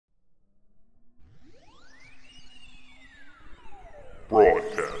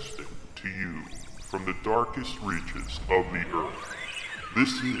Broadcasting to you from the darkest reaches of the earth.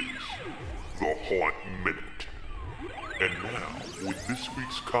 This is the Haunt Minute. And now, with this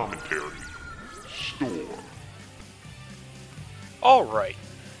week's commentary, Storm. Alright,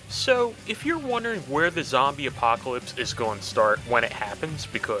 so if you're wondering where the zombie apocalypse is going to start when it happens,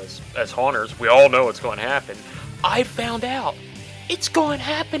 because as haunters, we all know it's going to happen, I found out. It's going to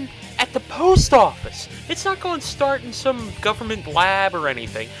happen at the post office. It's not going to start in some government lab or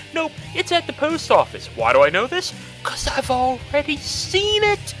anything. Nope, it's at the post office. Why do I know this? Because I've already seen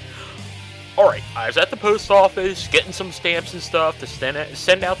it. Alright, I was at the post office getting some stamps and stuff to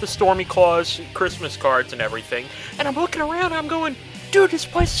send out the Stormy Claus Christmas cards and everything. And I'm looking around and I'm going, dude, this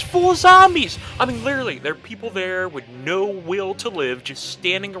place is full of zombies. I mean, literally, there are people there with no will to live, just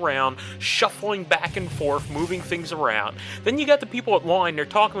standing around, shuffling back and forth, moving things around. Then you got the people at line, they're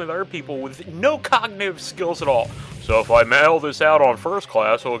talking with other people with no cognitive skills at all. So if I mail this out on first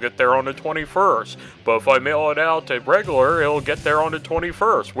class, it'll get there on the 21st. But if I mail it out to regular, it'll get there on the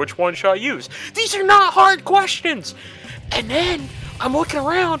 21st. Which one should I use? These are not hard questions. And then I'm looking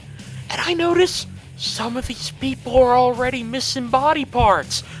around, and I notice some of these people are already missing body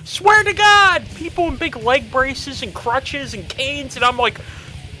parts. Swear to God! People in big leg braces and crutches and canes, and I'm like,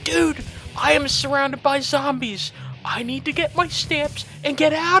 dude, I am surrounded by zombies. I need to get my stamps and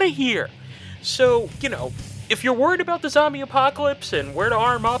get out of here. So, if you're worried about the zombie apocalypse and where to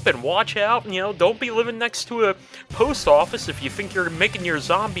arm up and watch out, don't be living next to a post office if you think you're making your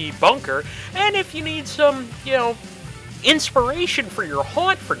zombie bunker. And if you need some, inspiration for your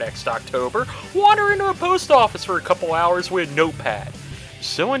haunt for next October, wander into a post office for a couple hours with a notepad.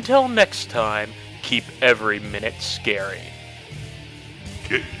 So until next time, keep every minute scary.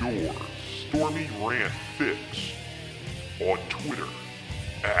 Get your Stormy Rant fix on Twitter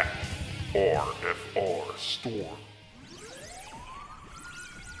at RFR Storm.